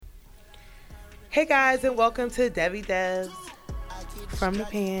Hey guys, and welcome to Debbie Devs from the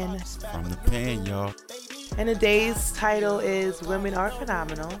Pen. From the pen, y'all. And today's title is "Women Are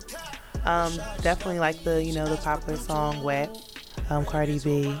Phenomenal." Definitely like the popular song "Wet." Cardi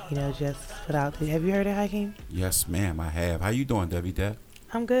B, just put out. Have you heard it, Hakeem? Yes, ma'am, I have. How you doing, Debbie Dev?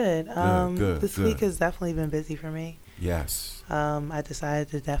 I'm good. Good. This week has definitely been busy for me. Yes. I decided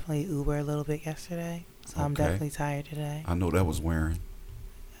to definitely Uber a little bit yesterday, so I'm definitely tired today. I know that was wearing.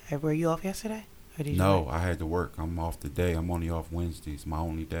 Were you off yesterday? Or did No, you work? I had to work. I'm off today. I'm only off Wednesdays. My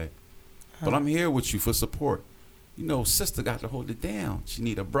only day. But I'm here with you for support. Sister got to hold it down. She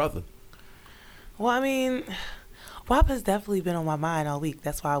need a brother. Well, I mean, WAP has definitely been on my mind all week.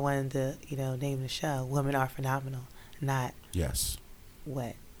 That's why I wanted to, name the show "Women Are Phenomenal," not Yes.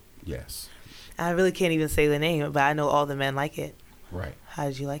 Wet. Yes. I really can't even say the name, but I know all the men like it. Right. How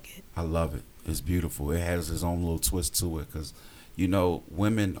did you like it? I love it. It's beautiful. It has its own little twist to it because,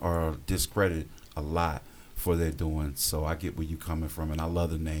 women are discredited a lot for their doing. So I get where you coming from, and I love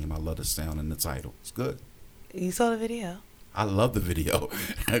the name. I love the sound and the title. It's good. You saw the video? I love the video.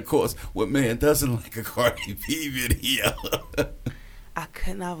 And of course, what man doesn't like a Cardi B video? I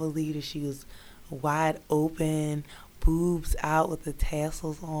could not believe that she was wide open, boobs out with the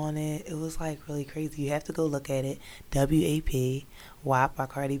tassels on it. It was like really crazy. You have to go look at it. WAP, WAP by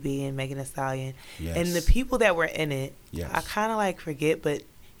Cardi B and Megan Thee Stallion. Yes. And the people that were in it, Yes. I kind of forget, but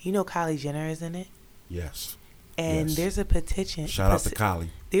Kylie Jenner is in it. Yes. And Yes. there's a petition. Shout out to Kylie.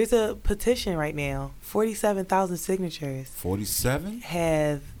 There's a petition right now. 47,000 signatures 47?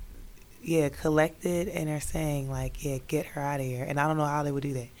 have, collected and are saying, get her out of here. And I don't know how they would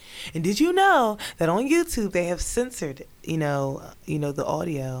do that. And did you know that on YouTube they have censored, the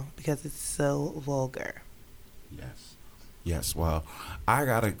audio because it's so vulgar? Yes. Yes. Well, I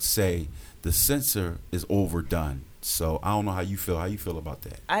got to say the censor is overdone. So I don't know how you feel. How you feel about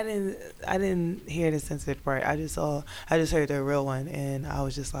that? I didn't hear the censored part. I just heard the real one, and I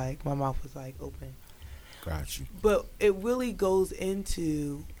was just my mouth was open. Got you. But it really goes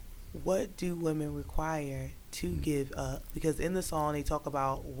into what do women require to give up? Because in the song they talk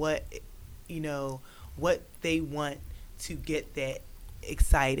about what they want to get that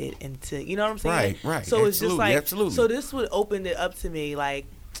excited and to, you know what I'm saying? Right. So it's absolutely, just absolutely. So this would open it up to me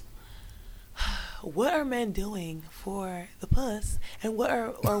what are men doing for the puss, and what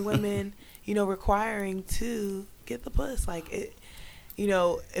are women, requiring to get the puss?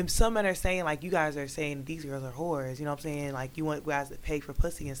 And some men are saying, you guys are saying these girls are whores, you know what I'm saying? You want guys to pay for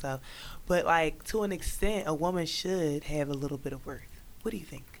pussy and stuff. But, to an extent, a woman should have a little bit of worth. What do you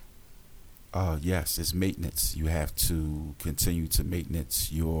think? Yes, it's maintenance. You have to continue to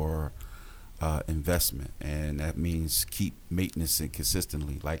maintenance your investment, and that means keep maintenance it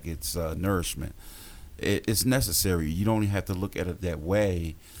consistently, like it's nourishment. It's necessary. You don't even have to look at it that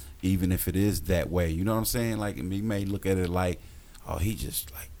way, even if it is that way. You know what I'm saying? You may look at it oh, he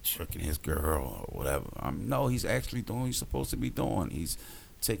just tricking his girl or whatever. No, he's actually doing what he's supposed to be doing. He's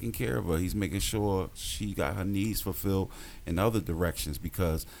taking care of her. He's making sure she got her needs fulfilled in other directions,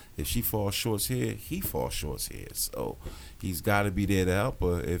 because if she falls short here, he falls short here. So he's got to be there to help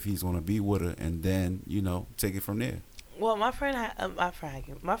her if he's going to be with her, and then, take it from there. Well, my friend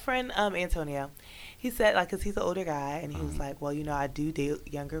Antonio, he said, because he's an older guy, and he was well, I do date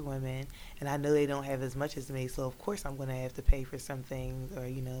younger women, and I know they don't have as much as me, so of course I'm going to have to pay for some things or,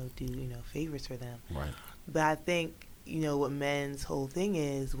 do, favors for them. Right. But I think, what men's whole thing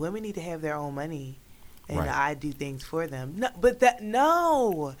is, women need to have their own money, and Right. I do things for them.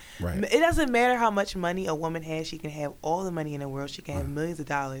 No. Right. It doesn't matter how much money a woman has. She can have all the money in the world. She can have millions of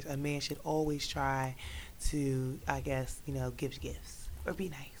dollars. A man should always try to, I guess, give gifts or be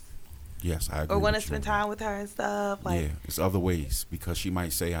nice. Yes, I agree. Or want to with you spend on that. time with her and stuff. Yeah, it's other ways, because she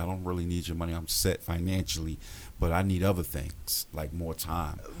might say, I don't really need your money. I'm set financially, but I need other things, like more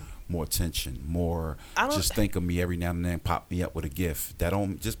time, more attention, more just think of me every now and then, pop me up with a gift.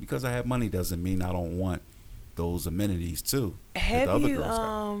 Just because I have money doesn't mean I don't want those amenities too. Have you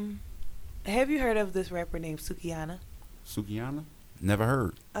heard of this rapper named Sukihana? Sukihana? Never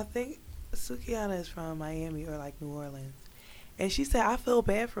heard. I think Sukihana is from Miami or New Orleans. And she said, I feel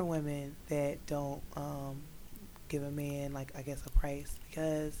bad for women that don't give a man, I guess, a price,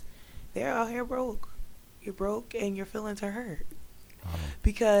 because they're out here broke. You're broke and your feelings are hurt.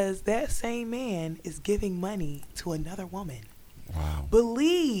 Because that same man is giving money to another woman. Wow.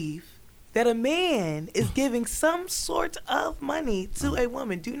 Believe that a man is giving some sort of money to a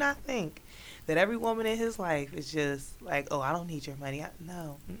woman. Do not think that every woman in his life is just oh, I don't need your money.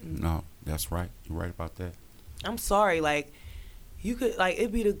 No. No, that's right. You're right about that. I'm sorry. you could like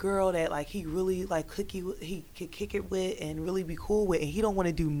it'd be the girl that like he really like he could kick it with and really be cool with, and he don't want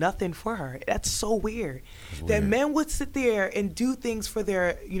to do nothing for her. That's so weird. That men would sit there and do things for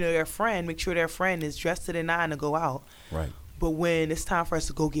their their friend, make sure their friend is dressed to the nine to go out. Right. But when it's time for us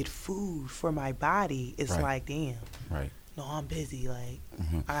to go get food for my body, it's Right. like, damn. Right. No, I'm busy. Like,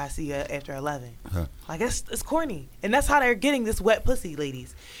 Mhm. I gotta see you after 11. Huh. Like, it's corny. And that's how they're getting this wet pussy,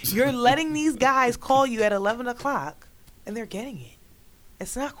 ladies. You're letting these guys call you at 11 o'clock, and they're getting it.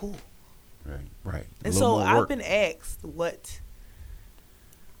 It's not cool. Right. Right. And so I've been asked, what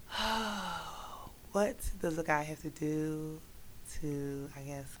does a guy have to do to, I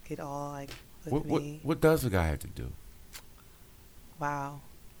guess, get all, like, with me? What does a guy have to do? Wow.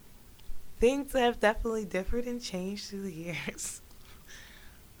 Things have definitely differed and changed through the years.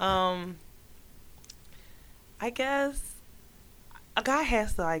 I guess a guy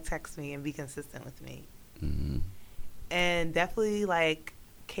has to like text me and be consistent with me. Mm-hmm. And definitely like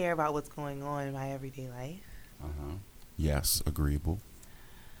care about what's going on in my everyday life. Uh-huh. Yes, agreeable.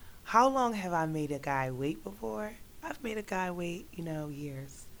 How long have I made a guy wait before? I've made a guy wait,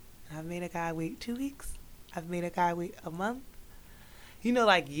 years. I've made a guy wait 2 weeks. I've made a guy wait a month.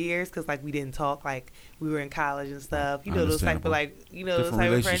 Like years, because like we didn't talk, like we were in college and stuff. Those type of like, those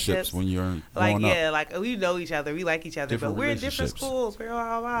type of friendships. When you're like, yeah, up. Like we know each other, we like each other, but we're in different schools. We're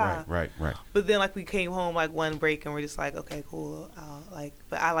Right. But then like we came home like one break and we're just like, okay, cool.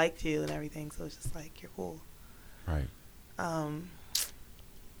 But I liked you and everything, so it's just like you're cool. Right.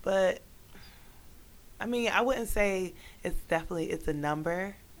 But I mean, I wouldn't say it's a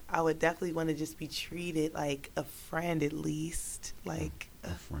number. I would definitely want to just be treated like a friend at least. Like,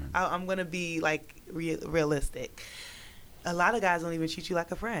 a friend. I'm going to be like realistic. A lot of guys don't even treat you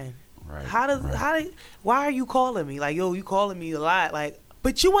like a friend. Right. Why are you calling me? Like, yo, you calling me a lot. Like,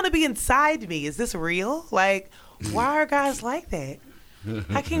 but you want to be inside me. Is this real? Like, why are guys like that?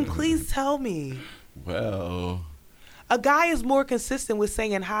 Can you please tell me? Well, a guy is more consistent with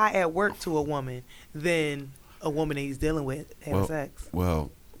saying hi at work to a woman than a woman that he's dealing with having sex.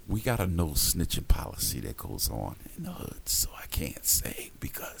 Well, we got a no snitching policy that goes on in the hood, so I can't say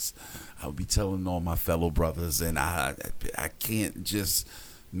because I'll be telling all my fellow brothers, and I can't just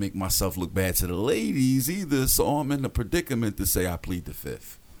make myself look bad to the ladies either. So I'm in the predicament to say I plead the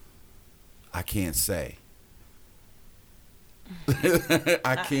fifth. I can't say.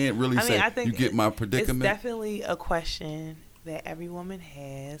 I can't really say. I think you get my predicament. It's definitely a question that every woman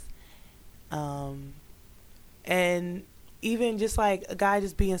has, and even just like a guy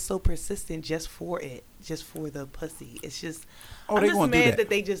just being so persistent just for the pussy. It's just, I'm just mad that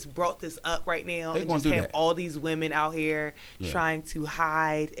they just brought this up right now and just have all these women out here trying to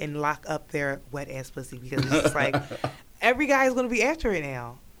hide and lock up their wet ass pussy because it's just like every guy is going to be after it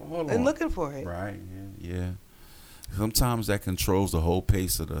now and looking for it. Right. Yeah. Sometimes that controls the whole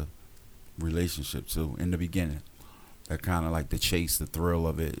pace of the relationship too. In the beginning, that kind of like the chase, the thrill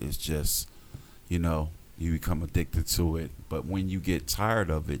of it is just, you become addicted to it. But when you get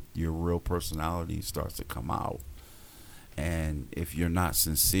tired of it, your real personality starts to come out. And if you're not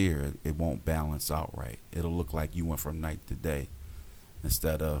sincere, it won't balance out right. It'll look like you went from night to day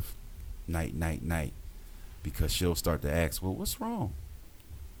instead of night. Because she'll start to ask, well, what's wrong?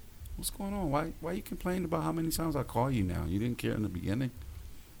 What's going on? Why you complaining about how many times I call you now? You didn't care in the beginning?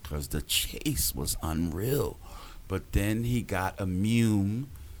 Because the chase was unreal. But then he got immune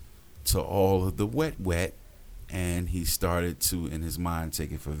to all of the wet, and he started to, in his mind,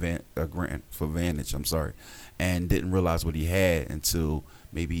 take it for advantage, and didn't realize what he had until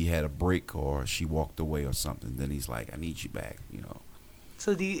maybe he had a break or she walked away or something. Then he's like, I need you back,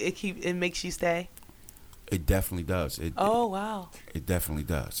 So it makes you stay? It definitely does. Wow. It definitely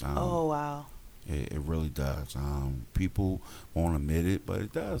does. Wow. It really does. People won't admit it, but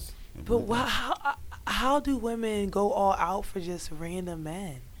it does. But how do women go all out for just random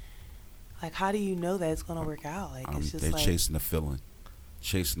men? Like, how do you know that it's gonna work out? Like, it's just they're chasing the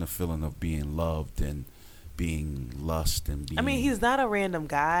feeling of being loved and being lust and being. I mean, he's not a random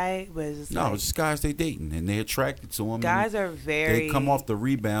guy, but it's just it's just guys they dating and they're attracted to him. Guys are very. They come off the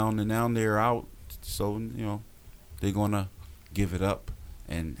rebound and now they're out, so they're gonna give it up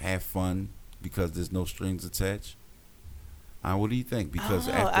and have fun because there's no strings attached. What do you think? Because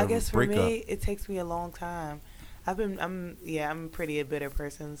I guess for me, it takes me a long time. I'm pretty a bitter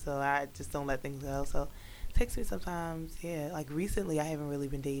person, so I just don't let things go. So it takes me sometimes, like recently I haven't really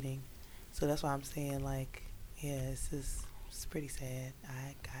been dating. So that's why I'm saying like, it's pretty sad.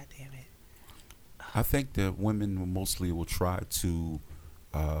 God damn it. I think that women mostly will try to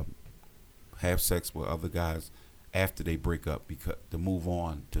have sex with other guys after they break up because to move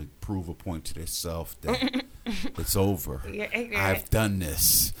on, to prove a point to themselves that It's over. You're ignorant. I've done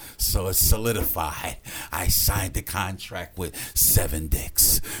this, so it's solidified. I signed the contract with 7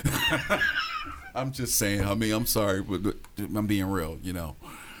 dicks. I'm just saying. I mean, I'm sorry, but I'm being real. You know,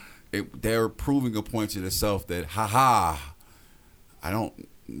 they're proving a point to themselves that, I don't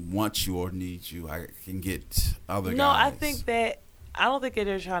want you or need you. I can get other guys. No, I don't think that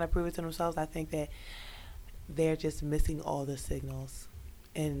they're trying to prove it to themselves. I think that they're just missing all the signals,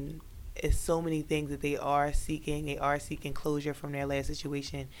 and it's so many things that they are seeking. They are seeking closure from their last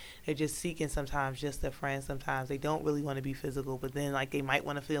situation. They're just seeking sometimes just a friend. Sometimes they don't really want to be physical, but then like they might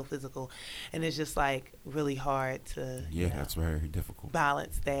want to feel physical, and it's just like really hard to that's very difficult.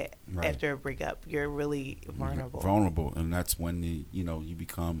 Balance that after a breakup. You're really vulnerable. And that's when you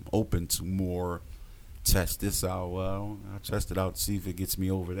become open to more. Test this out. Well, I'll test it out, see if it gets me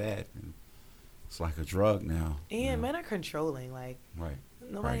over that. And it's like a drug now. And men are controlling. Like,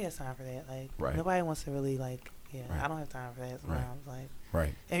 nobody has time for that. Like, nobody wants to really, like, I don't have time for that sometimes. Like,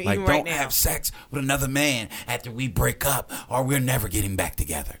 and like, don't have sex with another man after we break up or we're never getting back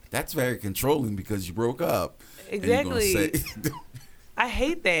together. That's very controlling because you broke up. Exactly. I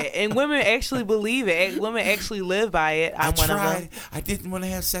hate that. And women actually believe it. Women actually live by it. I'm one of them. I didn't want to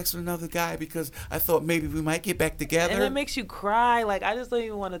have sex with another guy because I thought maybe we might get back together. And it makes you cry. Like, I just don't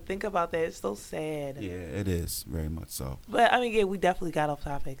even want to think about that. It's so sad. Yeah, it is. Very much so. But, I mean, we definitely got off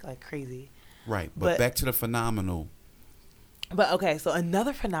topic like crazy. Right. But back to the phenomenal. But, okay, so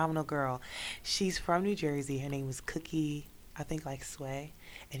another phenomenal girl. She's from New Jersey. Her name is Cookie, I think, like Sway.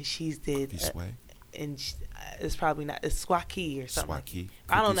 And she's did... Sway? And it's probably not. It's Swaki or something. Swaki.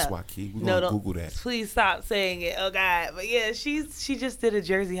 I don't know. Swaki. We're gonna Google that. Please stop saying it. Oh God. But yeah, she just did a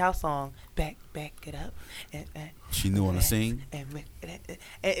Jersey House song. Back it up. She knew how to sing. And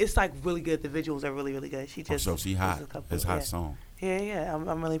it's like really good. The visuals are really really good. She just. So she hot. It's a hot song. Yeah.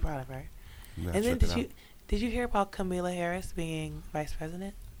 I'm really proud of her. And then did you hear about Kamala Harris being vice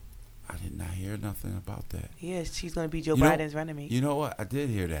president? I did not hear nothing about that. Yeah, she's going to be Joe Biden's running mate. You know what? I did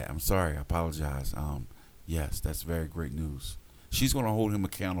hear that. I'm sorry. I apologize. Yes, that's very great news. She's going to hold him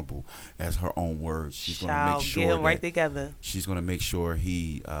accountable as her own words. She's going to make sure get him right together. She's going to make sure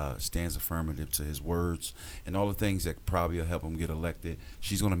he stands affirmative to his words and all the things that probably will help him get elected.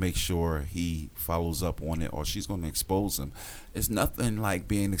 She's going to make sure he follows up on it, or she's going to expose him. It's nothing like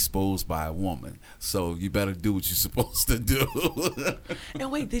being exposed by a woman, so you better do what you're supposed to do.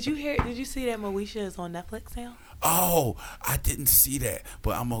 And wait, did you see that Moesha is on Netflix now? Oh, I didn't see that,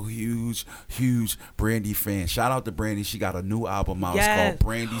 but I'm a huge Brandy fan. Shout out to Brandy. She got a new album out. It's called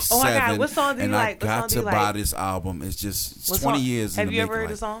Brandy 7. Oh my God, what song do you like? I got to buy this album. It's just 20 years in the making. Have you ever heard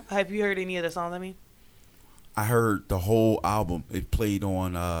the song? Have you heard any of the songs, I mean? I heard the whole album. It played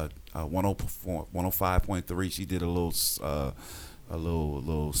on 105.3. She did a little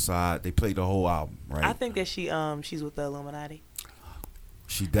side. They played the whole album, right? I think that she's with the Illuminati.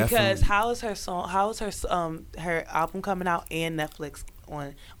 She definitely. Because how is her song? How is her album coming out and Netflix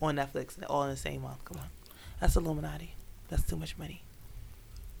on Netflix all in the same month? Come on, that's Illuminati. That's too much money.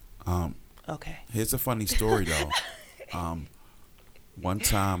 Okay. Here's a funny story though. One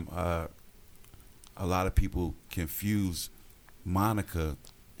time, a lot of people confuse Monica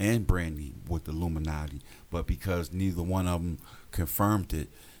and Brandy with the Illuminati, but because neither one of them confirmed it,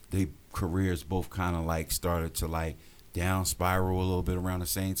 their careers both kind of like started to like down spiral a little bit around the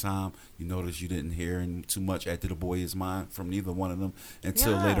same time. You notice you didn't hear too much after The Boy Is Mine from neither one of them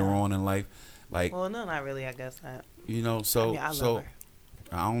until later on in life. Like, well, no, not really. I guess not. You know, so I love her.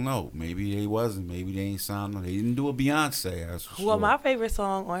 I don't know. Maybe they wasn't. Maybe they ain't signed. They didn't do a Beyonce. That's for well, sure. my favorite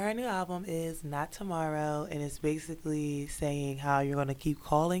song on her new album is "Not Tomorrow," and it's basically saying how you're gonna keep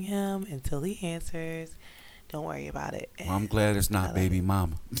calling him until he answers. Don't worry about it. Well, I'm glad it's not Baby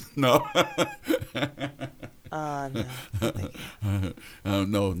Mama. No. No.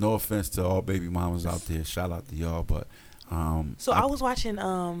 No offense to all baby mamas out there. Shout out to y'all, but so I was watching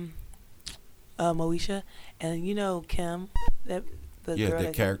Moesha, and you know Kim, the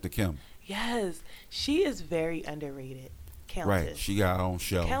character Kim. Yes, she is very underrated. Countess. Right, she got her own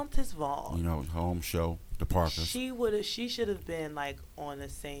show. Countess Vaughn. You know, her own show, The Parkers. She should have been like on the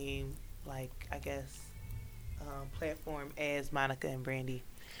same platform as Monica and Brandy.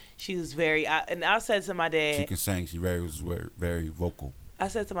 She was and I said to my dad, she can sing. She was very vocal. I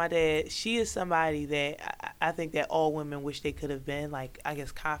said to my dad, she is somebody that I think that all women wish they could have been, like, I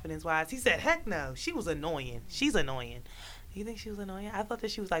guess confidence wise. He said, heck no, she was annoying. She's annoying. You think she was annoying? I thought that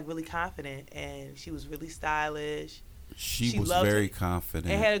she was like really confident and she was really stylish. She was very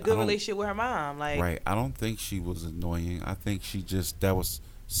confident and had a good relationship with her mom. Right. I don't think she was annoying. I think that was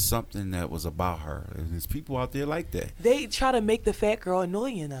something that was about her. And there's people out there like that. They try to make the fat girl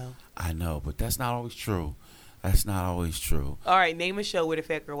annoying though. I know, but that's not always true. That's not always true. All right, name a show where the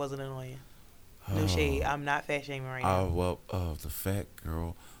fat girl wasn't annoying. No shade. I'm not fat shaming right now. The fat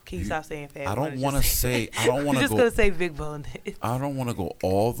girl. Can you stop saying fat? I don't want to say. I don't want to just go. gonna say big boned. I don't want to go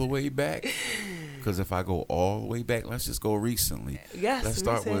all the way back, because if I go all the way back, let's just go recently. Yes. Let's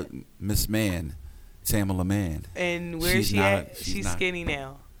start with Miss Man, Tamala Man. And where is she at? She's skinny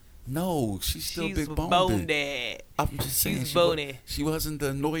now. No, she's still big boned. I'm just saying she's bony. She wasn't the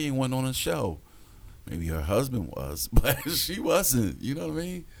annoying one on the show. Maybe her husband was, but she wasn't. You know what I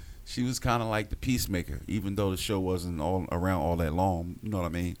mean? She was kind of like the peacemaker, even though the show wasn't all around all that long. You know what I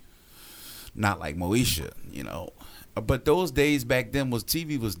mean? Not like Moesha, you know. But those days back then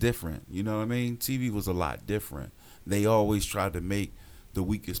TV was different. You know what I mean? TV was a lot different. They always tried to make the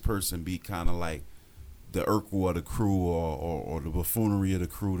weakest person be kind of like the Urkel of the crew or the buffoonery of the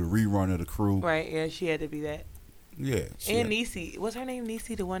crew, the rerun of the crew. Right, yeah, she had to be that. Yeah. And Niecy. Was her name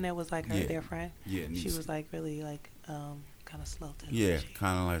Niecy, the one that was like their friend? Yeah, Niecy. She was like really like kind of slow. Yeah,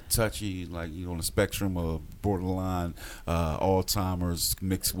 kind of like touchy, like on the spectrum of borderline Alzheimer's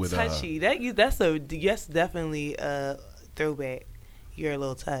mixed with touchy. That's definitely a throwback. You're a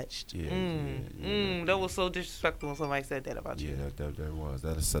little touched. Yeah, that was so disrespectful when somebody said that about you. Yeah, that was.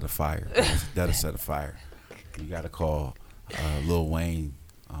 That'll set a fire. That'll set a fire. You got to call Lil Wayne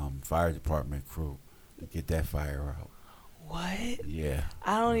fire department crew to get that fire out. What? Yeah.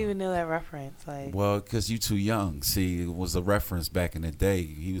 I don't even know that reference. Like, well, because you too young. See, it was a reference back in the day.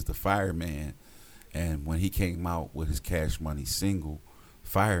 He was the fireman, and when he came out with his Cash Money single,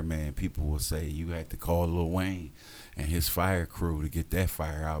 Fireman, people will say you had to call Lil Wayne and his fire crew to get that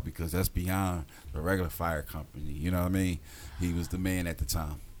fire out, because that's beyond the regular fire company. You know what I mean? He was the man at the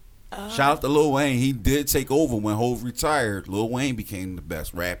time. Shout out to Lil Wayne. He did take over when Hov retired. Lil Wayne became the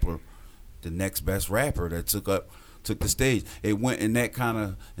best rapper, the next best rapper that took the stage. It went in that kind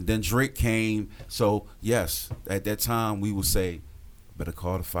of, and then Drake came. So yes, at that time we would say, better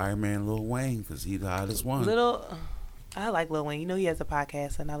call the fireman Lil Wayne, because he's the hottest one. I like Lil Wayne. You know he has a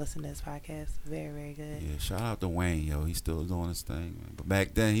podcast, and I listen to his podcast. Very, very good. Yeah, shout out to Wayne, yo. He's still doing his thing, man. But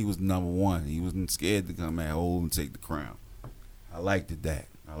back then he was number one. He wasn't scared to come at Hov and take the crown. I liked that.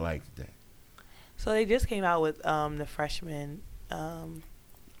 So they just came out with the freshman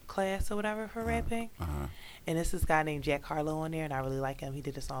class or whatever for rapping. And it's this guy named Jack Harlow on there, and I really like him. He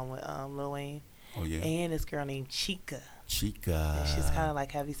did a song with Lil Wayne. Oh, yeah. And this girl named Chica. And she's kind of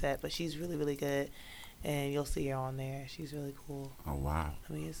like heavy set, but she's really, really good. And you'll see her on there. She's really cool. Oh, wow.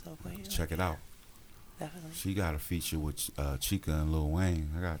 I mean, it's so funny. Check it out. Definitely. She got a feature with Chica and Lil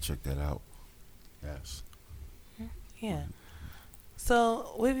Wayne. I got to check that out. Yes. Yeah.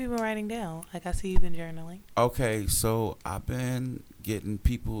 So, what have you been writing down? Like, I see you've been journaling. Okay, so I've been getting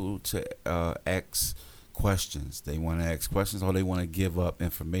people to ask questions. They want to ask questions, or they want to give up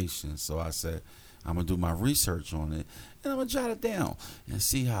information. So I said, I'm going to do my research on it, and I'm going to jot it down and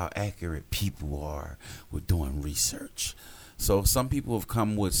see how accurate people are with doing research. So some people have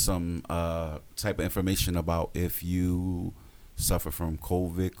come with some type of information about if you suffer from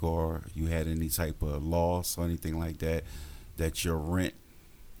COVID or you had any type of loss or anything like that, that your rent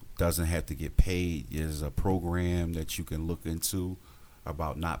doesn't have to get paid. There's a program that you can look into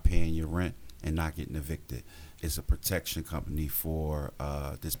about not paying your rent and not getting evicted. It's a protection company for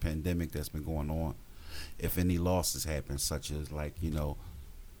this pandemic that's been going on. If any losses happen, such as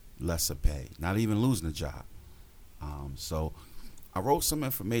lesser pay, not even losing a job. So I wrote some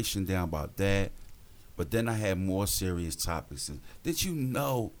information down about that, but then I had more serious topics. Did you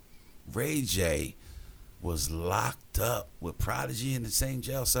know Ray J was locked up with Prodigy in the same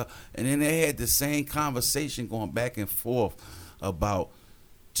jail cell? And then they had the same conversation going back and forth about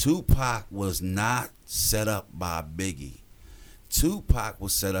Tupac was not set up by Biggie. Tupac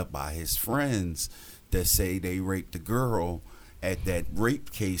was set up by his friends that say they raped the girl at that rape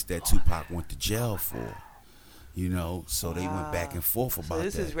case that Tupac went to jail for. So they went back and forth about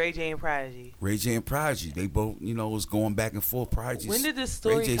that. So this is Ray J and Prodigy. Ray J and Prodigy. They both, was going back and forth. Prodigy. When did this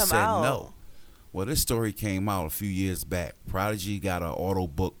story Ray J come said out? No. Well, this story came out a few years back. Prodigy got an auto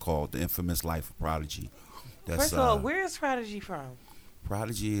book called The Infamous Life of Prodigy. First of all, where is Prodigy from?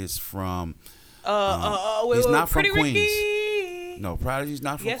 Prodigy is from... he's not from Pretty Queens. Ricky. No, Prodigy's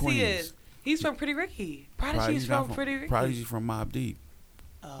not from Queens. Yes, he is. He's from Pretty Ricky. Prodigy's from Pretty Ricky. Prodigy's from Mobb Deep.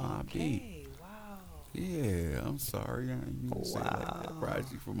 Okay, wow. Yeah, I'm sorry. You didn't say it like that.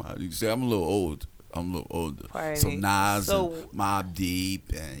 Prodigy from Mobb Deep. See, I'm a little old. Pardon so me. Nas and Mobb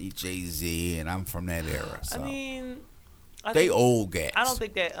Deep and Jay-Z, and I'm from that era. So. I mean... They old cats. I don't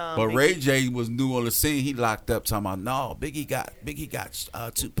think that. But Ray J was new on the scene. He locked up talking about no. Biggie got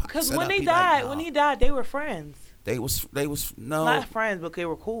Tupac. Because when he died, they were friends. They was no. Not friends, but they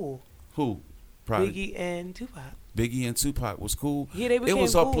were cool. Who? probably Biggie and Tupac. Biggie and Tupac was cool. Yeah, they It became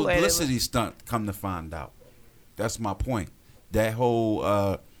was a cool. publicity stunt. Come to find out, that's my point. That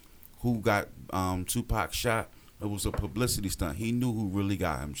whole who got Tupac shot, it was a publicity stunt. He knew who really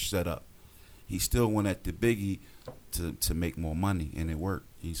got him set up. He still went at the Biggie to make more money, and it worked.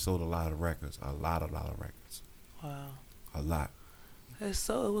 He sold a lot of records, a lot of records. Wow. A lot. It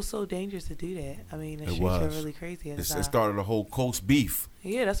was so dangerous to do that. I mean, the It streets was. were really crazy at the It time. started a whole coast beef.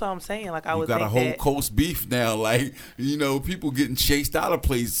 Yeah, that's what I'm saying. Like I You would got think a whole that. coast beef now. Like, people getting chased out of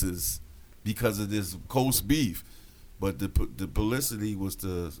places because of this coast beef. But the publicity was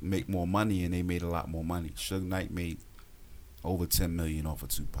to make more money, and they made a lot more money. Suge Knight made over $10 million off of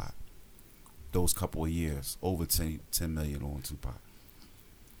Tupac. Those couple of years, over $10 million on Tupac.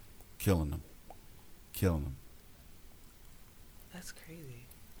 Killing them. That's crazy.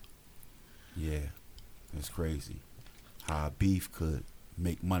 Yeah, it's crazy how a beef could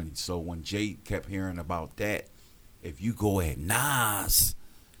make money. So when Jay kept hearing about that, if you go at Nas,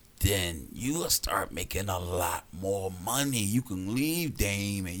 then you will start making a lot more money. You can leave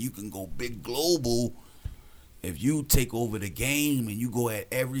Dame and you can go big global. If you take over the game and you go at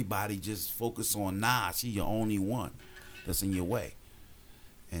everybody, just focus on Nas. He's your only one that's in your way.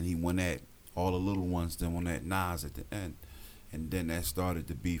 And he went at all the little ones, then went at Nas at the end. And then that started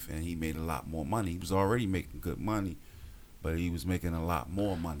the beef, and he made a lot more money. He was already making good money, but he was making a lot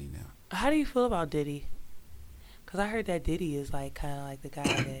more money now. How do you feel about Diddy? Because I heard that Diddy is like kind of like the guy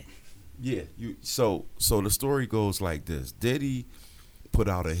that. Yeah, so the story goes like this. Diddy put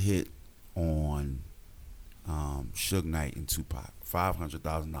out a hit on Suge Knight and Tupac,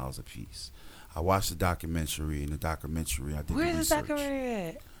 $500,000 a piece. I watched the documentary. In the documentary, I did the research. Where's the documentary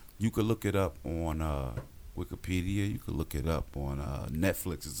at? You could look it up on Wikipedia. You could look it up on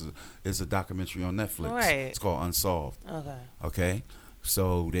Netflix. It's a documentary on Netflix. Right. It's called Unsolved. Okay.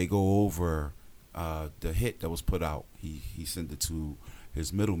 So they go over the hit that was put out. He sent it to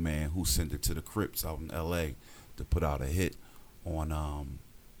his middleman, who sent it to the Crips out in L.A. to put out a hit on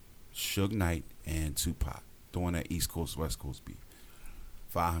Suge Knight and Tupac, doing that East Coast West Coast beat.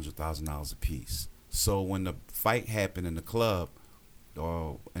 $500,000 a piece. So when the fight happened in the club,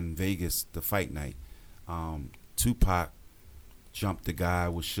 or in Vegas, the fight night, Tupac jumped the guy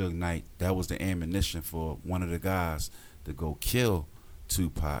with Suge Knight. That was the ammunition for one of the guys to go kill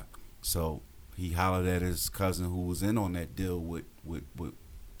Tupac. So he hollered at his cousin who was in on that deal with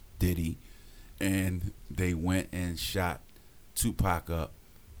Diddy, and they went and shot Tupac up,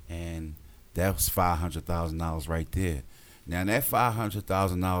 and that was $500,000 right there. Now that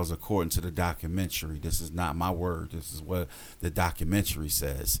 $500,000, according to the documentary, this is not my word. This is what the documentary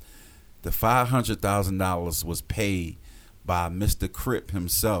says. The $500,000 was paid by Mr. Crip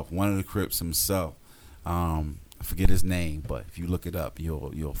himself, one of the Crips himself. I forget his name, but if you look it up,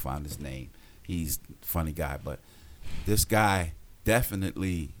 you'll find his name. He's a funny guy, but this guy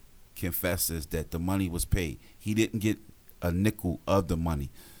definitely confesses that the money was paid. He didn't get a nickel of the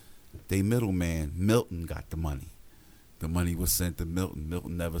money. They middleman, Milton, got the money. The money was sent to Milton.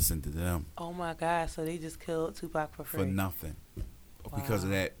 Milton never sent it to them. Oh my God! So they just killed Tupac for free. For nothing. Wow. Because of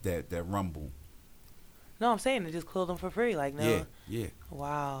that rumble. No, I'm saying they just killed him for free. Like no. Yeah.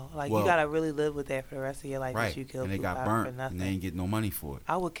 Wow. Like you gotta really live with that for the rest of your life. Right. That you killed and they Tupac got burnt, for nothing. and they ain't get no money for it.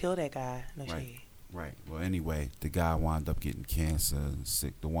 I would kill that guy. No right. shade. Right. Well, anyway, the guy wound up getting cancer and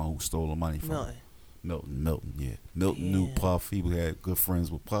sick. The one who stole the money from him. Milton. Yeah. Milton knew Puff. He had good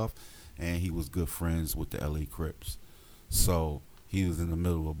friends with Puff, and he was good friends with the L.A. Crips. So he was in the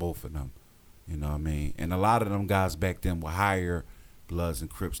middle of both of them. You know what I mean? And a lot of them guys back then were hire Bloods and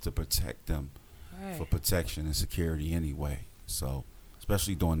Crips to protect them for protection and security anyway. So,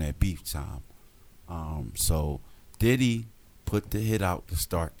 especially during that beef time. So Diddy put the hit out to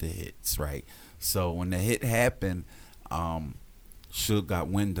start the hits, right? So when the hit happened, Suge got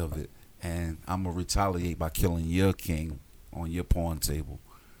wind of it. And I'm going to retaliate by killing your king on your pawn table.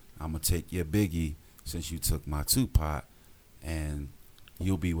 I'm going to take your Biggie since you took my Tupac, and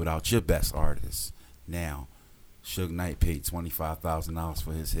you'll be without your best artist. Now, Suge Knight paid $25,000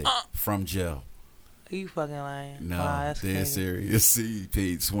 for his hit from jail. Are you fucking lying? No, that's dead serious. He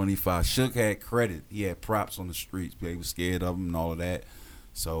paid $25. Suge had credit. He had props on the streets. They were scared of him and all of that.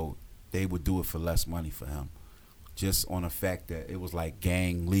 So they would do it for less money for him. Just on the fact that it was like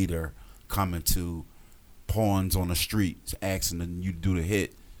gang leader coming to pawns on the street asking you to do the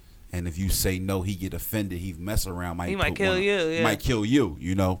hit. And if you say no, he get offended. He mess around. He might kill you. Yeah. Might kill you,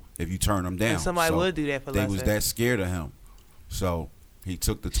 if you turn him down. And somebody would do that for They lesser. was that scared of him. So he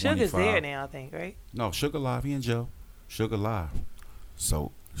took the 25. Suge is there now, I think, right? No, Suge alive. He in jail. Suge alive.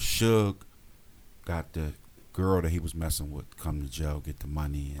 So Suge got the girl that he was messing with come to jail, get the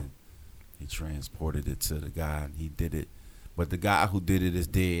money, and He transported it to the guy, and he did it. But the guy who did it is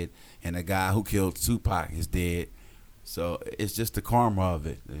dead, and the guy who killed Tupac is dead. So it's just the karma of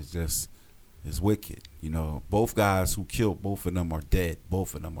it. It's wicked. You know, both guys who killed both of them are dead.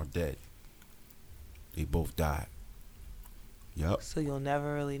 Both of them are dead. They both died. Yep. So you'll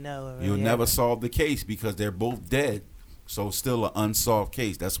never really know. What really You'll never happened. solve the case because they're both dead. So it's still an unsolved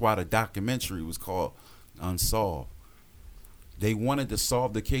case. That's why the documentary was called Unsolved. They wanted to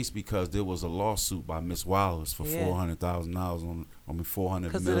solve the case because there was a lawsuit by Miss Wallace for $400,000 $400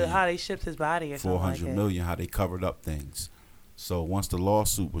 because million. of how they shipped his body or something like 400 that. million, how they covered up things. So once the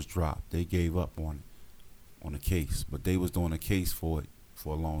lawsuit was dropped, they gave up on the case. But they was doing a case for it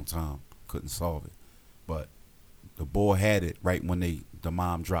for a long time. Couldn't solve it. But the boy had it right when the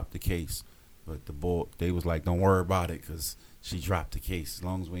mom dropped the case. But the boy, they was like, don't worry about it because she dropped the case. As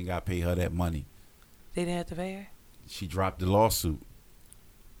long as we ain't got to pay her that money. They didn't have to pay her? She dropped the lawsuit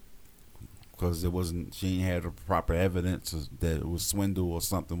because she ain't had the proper evidence that it was swindle or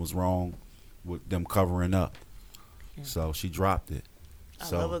something was wrong with them covering up. So she dropped it. I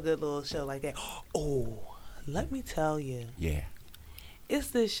love a good little show like that. Oh, let me tell you. Yeah. It's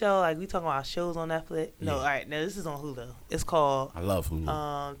this show, like we talking about shows on Netflix. No, Yeah. all right, now this is on Hulu. It's called I love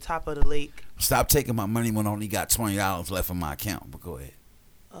Hulu. Top of the Lake. Stop taking my money when I only got $20 left in my account, but go ahead.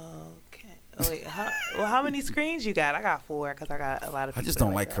 Okay. Oh, wait, how many screens you got? I got 4 because I got a lot of I people just that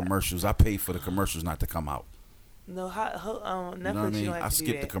don't like that. commercials. I pay for the commercials not to come out. No, Netflix, You know what I mean? you don't have I to do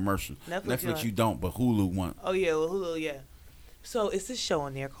skip that. the commercials. Netflix, You don't, but Hulu want. Oh, yeah, well, Hulu, yeah. So it's this show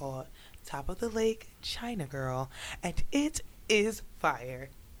on there called Top of the Lake, China Girl, and it is fire.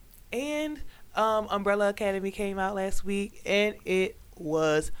 And Umbrella Academy came out last week, and it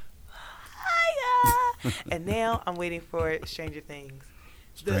was fire. And now I'm waiting for Stranger Things.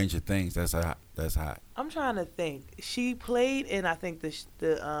 Stranger Things, that's hot. That's hot. I'm trying to think. She played in, I think,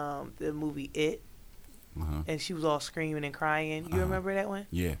 the movie It, Uh-huh. and she was all screaming and crying. You remember that one?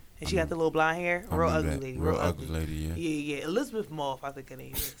 Yeah. And she got the little blonde hair. I Real remember ugly that. lady. Real ugly lady, yeah. Yeah. Elizabeth Moss, I think her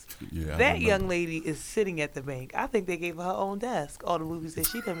name is. Yeah. I That remember. young lady is sitting at the bank. I think they gave her own desk. All the movies that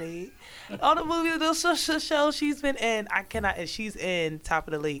she done made. All the movies, those shows she's been in. And she's in Top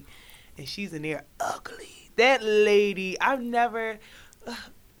of the Lake. And she's in there ugly. That lady, I've never...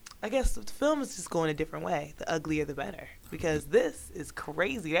 I guess the film is just going a different way. The uglier, the better. Because this is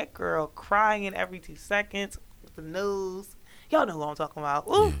crazy. That girl crying every 2 seconds with the nose. Y'all know who I'm talking about.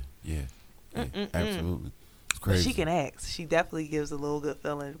 Ooh. Yeah. Absolutely. It's But crazy. she can act. She definitely gives a little good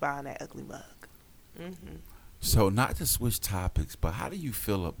feeling behind that ugly mug. Mm-hmm. So, not to switch topics, but how do you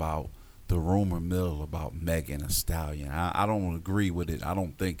feel about the rumor mill about Megan Thee Stallion? I don't agree with it. I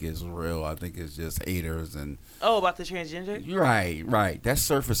don't think it's real. I think it's just haters and... Oh, about the transgender? Right. That's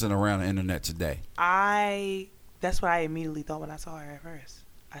surfacing around the internet today. That's what I immediately thought when I saw her at first.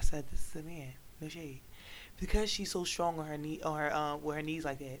 I said, this is a man. No shade. Because she's so strong on her knee, with her knees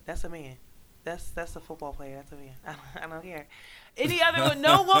like that. That's a man. That's a football player. That's a man. I don't care. Any other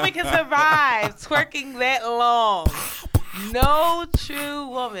no woman can survive twerking that long. No true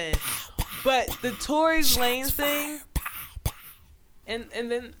woman. But the Tory Lanez thing, and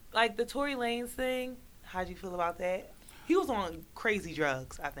then like the Tory Lanez thing, how'd you feel about that? He was on crazy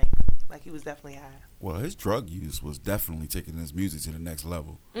drugs, I think. Like he was definitely high. Well, his drug use was definitely taking his music to the next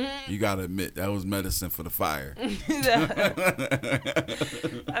level. Mm-hmm. You gotta admit that was medicine for the fire. I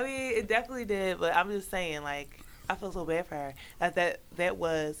mean, it definitely did, but I'm just saying, like, I feel so bad for her. That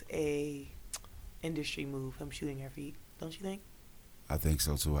was a industry move, him shooting her feet. Don't you think? I think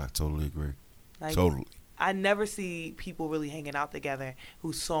so too. I totally agree. Like, Totally. I never see people really hanging out together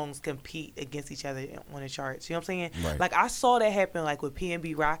whose songs compete against each other on the charts. You know what I'm saying? Right. Like, I saw that happen, like, with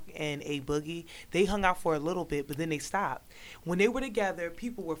PNB Rock and A Boogie. They hung out for a little bit, but then they stopped. When they were together,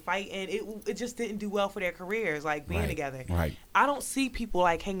 people were fighting. It just didn't do well for their careers, like, being together. Right. I don't see people,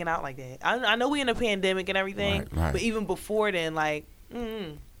 like, hanging out like that. I know we in a pandemic and everything, Right. but even before then, like,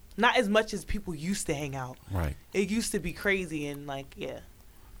 not as much as people used to hang out. Right. It used to be crazy and, like, yeah.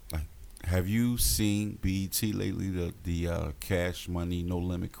 Have you seen BET lately? The Cash Money No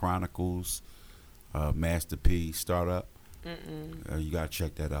Limit Chronicles, Master P startup. You gotta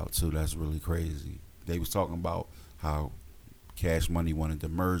check that out too. That's really crazy. They was talking about how Cash Money wanted to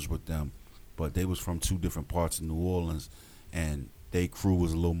merge with them, but they was from 2 different parts of New Orleans, and they crew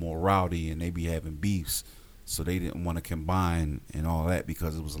was a little more rowdy, and they be having beefs, so they didn't want to combine and all that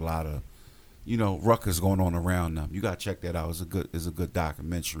because it was a lot of, ruckus going on around them. You gotta check that out. It's a good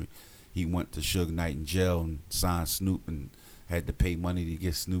documentary. He went to Suge Knight in jail and signed Snoop and had to pay money to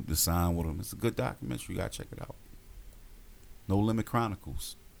get Snoop to sign with him. It's a good documentary. You gotta check it out. No Limit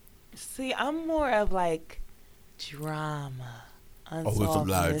Chronicles. See, I'm more of like drama. Oh, it's a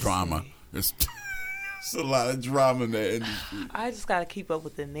lot of drama. It's, it's a lot of drama in that industry. I just gotta keep up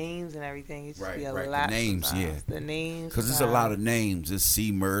with the names and everything. It just be a Right. lot. The names, sometimes. The names. Because there's a lot of names. It's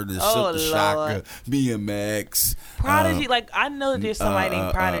C Murder, Oh, Silk the Shocker, Lord. BMX, Prodigy. Like I know that there's somebody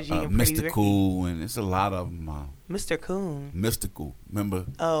named Prodigy and Pretty Ricky. Mystical, and it's a lot of them. Mr. Coon. Mystical, remember?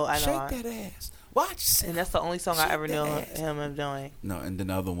 Oh, I know. Shake that ass. Watch. And that's the only song I Shake ever knew that ass. him of doing. No, and then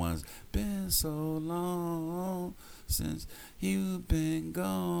other ones. Been so long since you've been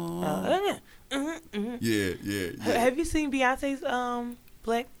gone. Yeah. Have you seen Beyonce's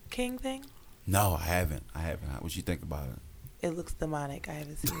Black King thing? No, I haven't. What you think about it? It looks demonic. I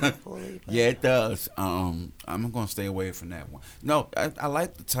haven't seen it fully. But Yeah, it does. I'm gonna stay away from that one. No, I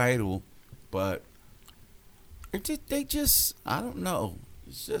like the title, but they just I don't know.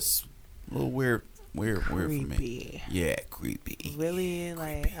 It's just a little weird for me. creepy. Yeah, creepy. Really,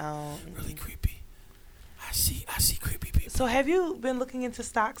 like, Really creepy. I see creepy people. So, have you been looking into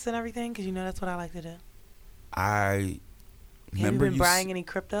stocks and everything? Because you know that's what I like to do. I Have you remember been buying any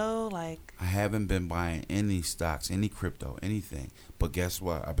crypto? Like, I haven't been buying any stocks, any crypto, anything. But guess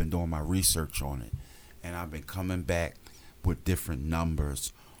what? I've been doing my research on it, and I've been coming back with different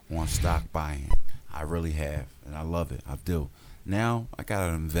numbers on stock buying. I really have, and I love it. I do. Now I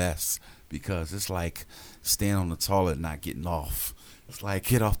gotta invest because it's like staying on the toilet and not getting off. It's like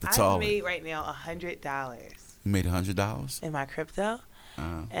get off the I toilet. made right now $100 You made $100. in my crypto,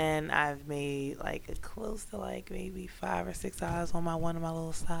 and I've made like close to like maybe $5 or $6 on one of my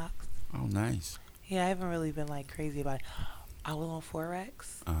little stocks. Oh, nice. Yeah, I haven't really been like crazy about it. I was on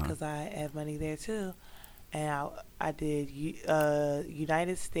Forex because I have money there too, and I did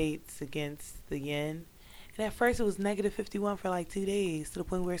United States against the yen. And at first it was negative 51 for like 2 days to the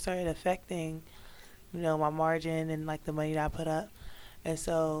point where it started affecting, my margin and like the money that I put up. And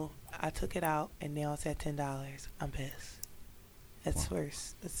so I took it out and now it's at $10. I'm pissed. That's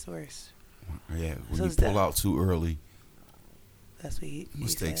worse. That's worse. Yeah, when So you it's pull out too early, That's what he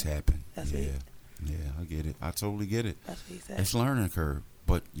mistakes said. happen. That's what Yeah, I get it. I totally get it. That's what he said. It's a learning curve,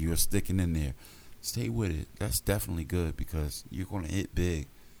 but you're sticking in there. Stay with it. That's definitely good because you're going to hit big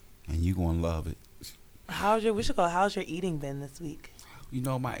and you're going to love it. How's your eating been this week?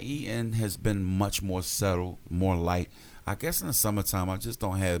 My eating has been much more settled, more light. I guess in the summertime, I just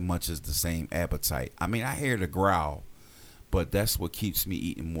don't have much as the same appetite. I mean, I hear the growl, but that's what keeps me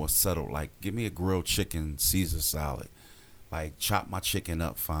eating more settled. Like, give me a grilled chicken Caesar salad. Like, chop my chicken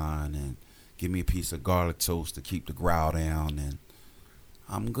up fine and give me a piece of garlic toast to keep the growl down, and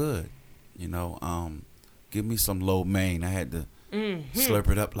I'm good. Give me some lo mein. I had to slurp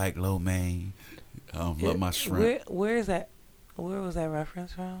it up like lo mein. Love my shrimp. Where is that? Where was that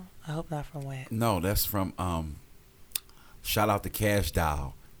reference from? I hope not from Wet. No, that's from shout out to Cash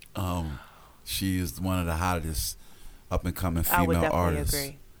Doll. She is one of the hottest up and coming I would female definitely artists.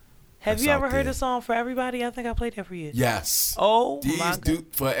 agree. Have That's you ever out heard there. the song For Everybody? I think I played that for you. Yes. Oh These my do God.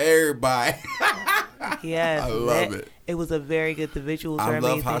 for everybody. Yes. I love it. It was a very good. The visuals I were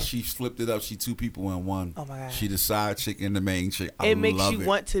amazing. love how she flipped it up. She two people in one. Oh my God. She the side chick and the main chick. I It makes love you it.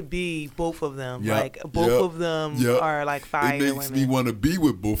 want to be both of them. Yep, Like both of them yep. are like fire It makes women. me want to be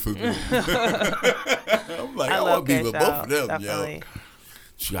with both of them. I'm like, I want love to be Cash with Doll, both of them, definitely. yo.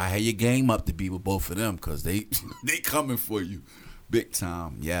 You gotta have your game up to be with both of them because they coming for you big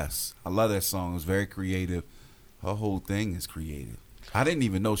time. Yes, I love that song. It's very creative. Her whole thing is creative. I didn't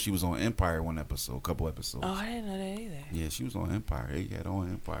even know she was on Empire couple episodes. Oh, I didn't know that either. Yeah, she was on Empire. They had on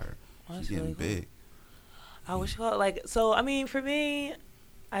Empire. Oh, She's that's getting really cool. big. I wish like so. I mean, for me,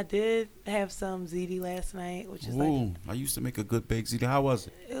 I did have some ziti last night, which is Ooh, I used to make a good baked ziti. How was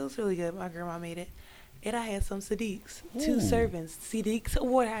it? it was really good. My grandma made it, and I had some Sadiq's, Ooh. 2 servings. Sadiq's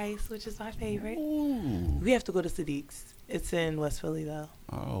water ice, which is my favorite. Ooh. We have to go to Sadiq's. It's in West Philly though.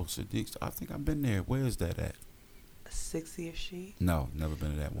 Oh, Sadiq's. I think I've been there. Where is that at? 60th Street. No, never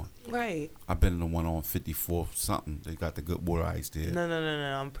been to that one. Right. I've been in the one on 54th something. They got the good water ice there.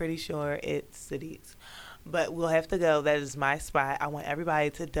 No. I'm pretty sure it's Sadiq's. But we'll have to go. That is my spot. I want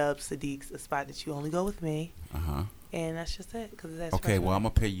everybody to dub Sadiq's a spot that you only go with me. Uh-huh. And that's just it. Cause that's Okay, well, I'm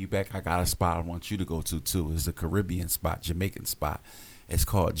going to pay you back. I got a spot I want you to go to, too. It's a Caribbean spot, Jamaican spot. It's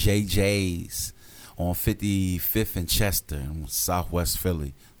called JJ's on 55th and Chester in Southwest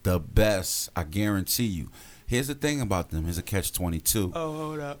Philly. The best, I guarantee you. Here's the thing about them. Here's a catch-22. Oh,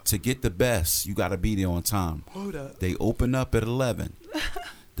 hold up. To get the best, you got to be there on time. Hold up. They open up at 11.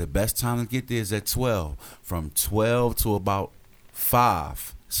 The best time to get there is at 12. From 12 to about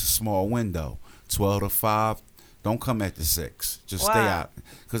 5. It's a small window. 12 to 5. Don't come at the 6. Just stay Why? out.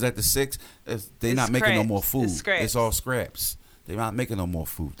 Because at the 6, they're It's not making no scraps. more food. It's scraps. all scraps. They're not making no more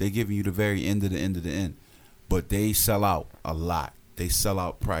food. They're giving you the very end of the end of the end. But they sell out a lot. They sell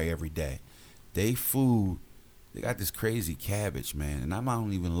out probably every day. they food, they got this crazy cabbage, man. And I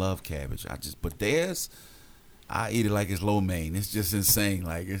don't even love cabbage. But theirs, I eat it like it's lo mein. It's just insane.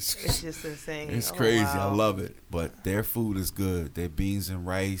 Like It's just insane. it's crazy. Wow. I love it. But their food is good. Their beans and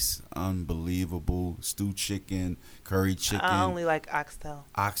rice, unbelievable. Stewed chicken, curry chicken. I only like oxtail.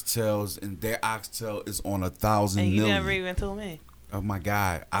 Oxtails, and their oxtail is on 1,000 And you million. never even told me. Oh my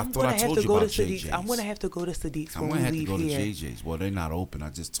God! I I'm thought gonna I have told to you go about to Sadiq's. JJ's. I'm gonna have to go to Sadiq's I'm when gonna we have to leave go to here. JJ's. Well, they're not open. I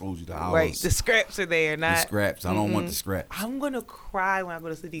just told you the hours. Right, the scraps are there, not The scraps. I don't want the scraps. I'm gonna cry when I go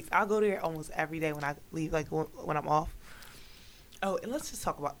to Sadiq's. I'll go there almost every day when I leave, like when I'm off. Oh, and let's just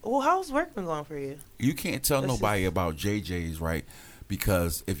talk about. Well, how's work been going for you? You can't tell Let's nobody about JJ's, right?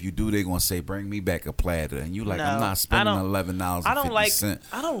 Because if you do, they're gonna say, "Bring me back a platter," and you like, No, "I'm not I spending don't- $11 I and don't 50 like. cent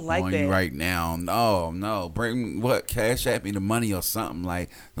I don't like on that. you right now." No, bring what? Cash at me the money or something like.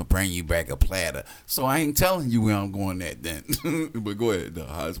 They'll bring you back a platter. So I ain't telling you where I'm going at then. But go ahead, though.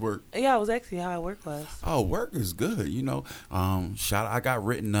 How's work? Yeah, I was asking how work was. Oh, work is good. You know, I got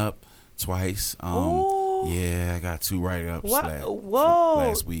written up twice. Ooh. Yeah, I got 2 write-ups Whoa!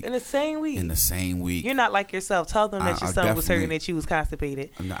 last week. In the same week. In the same week. You're not like yourself. Tell them that your I son was hurting, definitely- that you was constipated.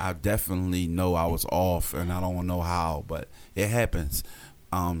 And I definitely know I was off, and I don't know how, but it happens.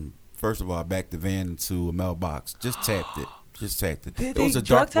 First of all, I backed the van into a mailbox. Just tapped it. Did It was they a drug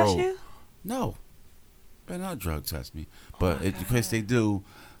dark test road. you? No, they're not drug test me. But in case they do,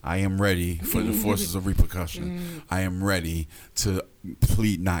 I am ready for the forces of repercussion. I am ready to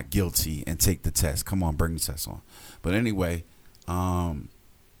plead not guilty and take the test. Come on, bring the test on. But anyway,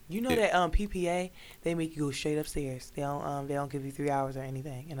 You know that PPA, they make you go straight upstairs. They don't give you 3 hours or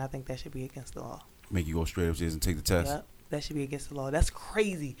anything, and I think that should be against the law. make you go straight upstairs and take the test. Yep, that should be against the law. That's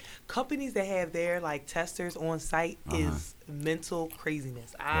crazy. Companies that have their like testers on site is mental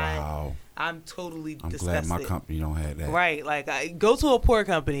craziness. Wow. I'm totally I'm disgusted. glad my company don't have that. Right, like I go to a poor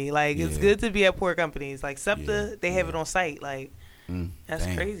company. Like it's Yeah. good to be at poor companies. Like SEPTA, they have yeah. it on site. Like that's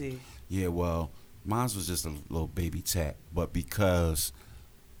Dang. crazy. Yeah, well, mine was just a little baby tap, but because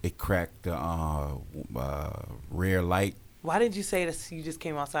it cracked the rear light. Why did you say that you just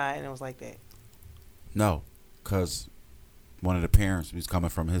came outside and it was like that? No, because one of the parents was coming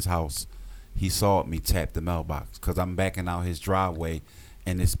from his house. He saw me tap the mailbox because I'm backing out his driveway,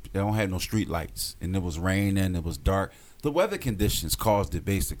 and they don't have no street lights, and it was raining, it was dark. The weather conditions caused it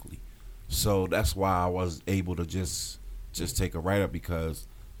basically, so that's why I was able to just take a write up because,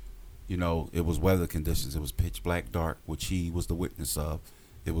 you know, it was weather conditions. It was pitch black dark, which he was the witness of.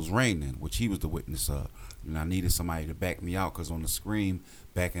 It was raining, which he was the witness of, and I needed somebody to back me out because on the screen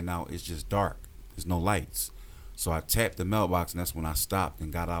backing out it's just dark. There's no lights. So I tapped the mailbox, and that's when I stopped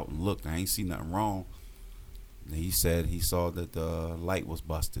and got out and looked. I ain't see nothing wrong. And he said he saw that the light was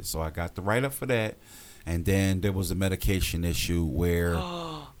busted. So I got the write-up for that. And then there was a medication issue where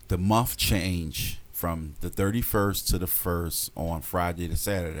the month changed from the 31st to the 1st on Friday to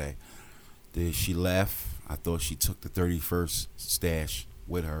Saturday. She left. I thought she took the 31st stash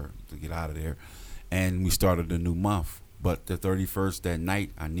with her to get out of there. And we started a new month. But the 31st, that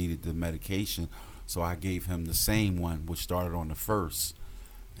night, I needed the medication. So I gave him the same one, which started on the 1st.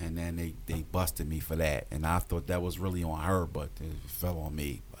 And then they busted me for that. And I thought that was really on her, but it fell on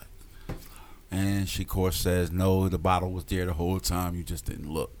me. And she, of course, says, no, the bottle was there the whole time. You just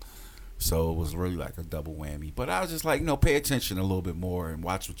didn't look. So it was really like a double whammy. But I was just like, pay attention a little bit more and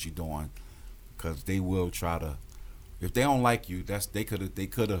watch what you're doing. Because they will try to, if they don't like you, they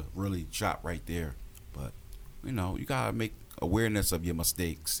could have really shot right there. But, you got to make awareness of your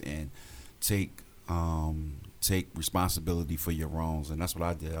mistakes and take responsibility for your wrongs. And that's what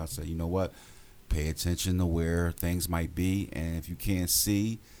I did. I said, you know what? Pay attention to where things might be. And if you can't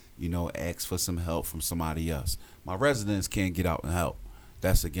see, ask for some help from somebody else. My residents can't get out and help.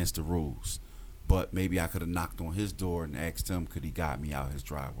 That's against the rules. But maybe I could have knocked on his door and asked him, could he guide me out his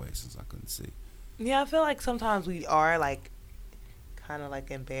driveway since I couldn't see. Yeah, I feel like sometimes we are like kind of like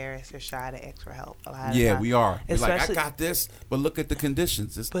embarrassed or shy to ask for help. A lot of times. We are. We're like, I Especially- got this, but look at the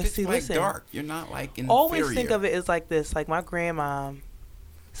conditions. It's But pitch see, black listen, dark. You're not like in Always inferior. think of it as like this. Like my grandma,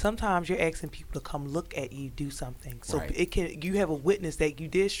 sometimes you're asking people to come look at you do something. So Right. you have a witness that you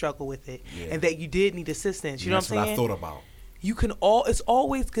did struggle with it Yeah. and that you did need assistance. You know That's what I'm saying? I thought about. It's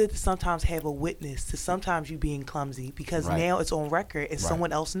always good to sometimes have a witness to sometimes you being clumsy because Right. now it's on record and Right.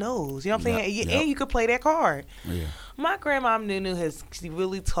 someone else knows. You know what I'm Yep, saying? yep. And you could play that card. Yeah. My grandma Nunu she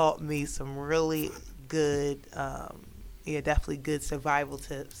really taught me some really good, definitely good survival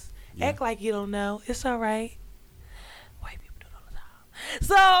tips. Yeah. Act like you don't know. It's all right. White people do it all the time.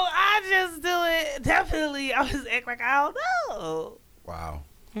 So I just do it. Definitely, I just act like I don't know. Wow.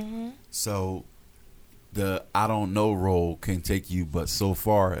 Mm-hmm. So the I don't know role can take you but so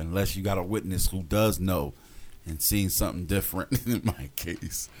far unless you got a witness who does know and seeing something different in my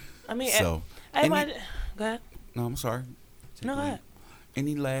case. I mean, so go ahead. No, I'm sorry. No, go ahead.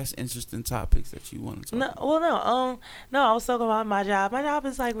 Any last interesting topics that you want to talk about? No, I was talking about my job. My job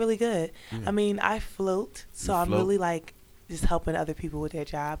is like really good. Yeah. I mean, I float, so I'm really like just helping other people with their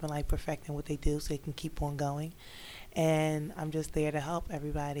job and like perfecting what they do so they can keep on going. And I'm just there to help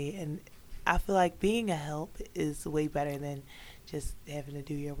everybody. And I feel like being a help is way better than just having to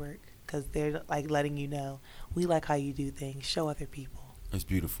do your work, because they're like letting you know, we like how you do things. Show other people. It's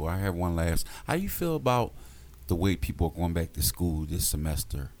beautiful. I have one last. How you feel about the way people are going back to school this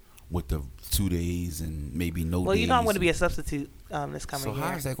semester with the 2 days and maybe no days? Well, you know I'm going to be a substitute this coming year. So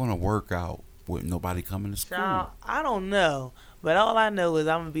how is that going to work out with nobody coming to school? Child, I don't know. But all I know is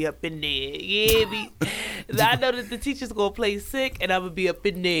I'm going to be up in there. Yeah, me. I know that the teacher's going to play sick, and I'm going to be up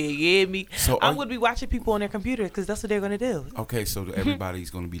in there. Yeah, me. So I'm going to be watching people on their computer, because that's what they're going to do. Okay, so everybody's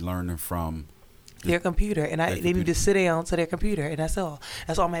going to be learning from their computer, and they need to sit down to their computer, and that's all.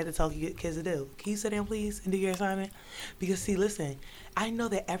 That's all I'm going to have to tell you kids to do. Can you sit down, please, and do your assignment? Because, see, listen, I know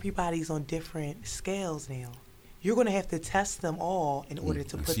that everybody's on different scales now. You're going to have to test them all in order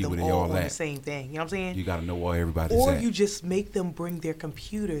to put them all on the same thing. You know what I'm saying? You got to know where everybody's at. Or at. you just make them bring their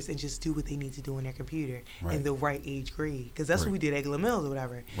computers and just do what they need to do on their computer in the right age grade. Because that's what we did at Glen Mills or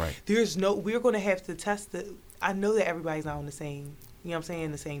whatever. Right. We're going to have to test I know that everybody's not on the same, you know what I'm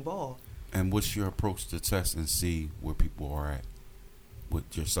saying, the same ball. And what's your approach to test and see where people are at with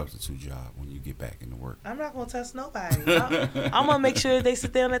your substitute job when you get back into work? I'm not going to test nobody. I'm going to make sure they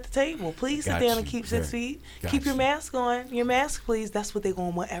sit down at the table. Please sit down and keep 6 feet. Keep your mask on. Your mask, please. That's what they're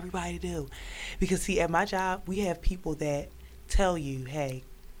going to want everybody to do. Because, see, at my job, we have people that tell you, hey,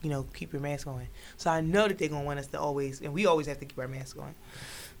 you know, keep your mask on. So I know that they're going to want us to always, and we always have to keep our mask on.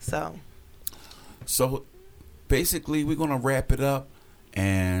 So basically, we're going to wrap it up.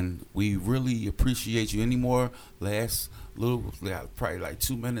 And we really appreciate you. Any more last probably like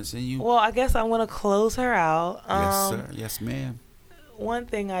 2 minutes in you? Well, I guess I want to close her out. Yes, sir. Yes, ma'am. One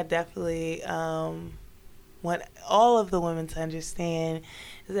thing I definitely want all of the women to understand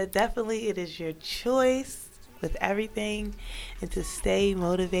is that definitely it is your choice with everything, and to stay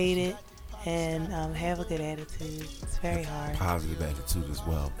motivated and have a good attitude. It's very hard. Positive attitude as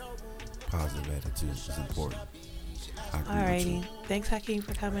well. Positive attitude is important. Alrighty. Thanks, Hakeem,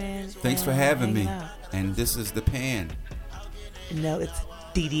 for coming in. Thanks for having me. And this is The Pan. No, it's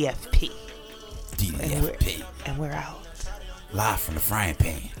DDFP. DDFP. And we're out. Live from the frying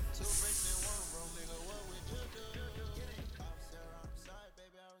pan.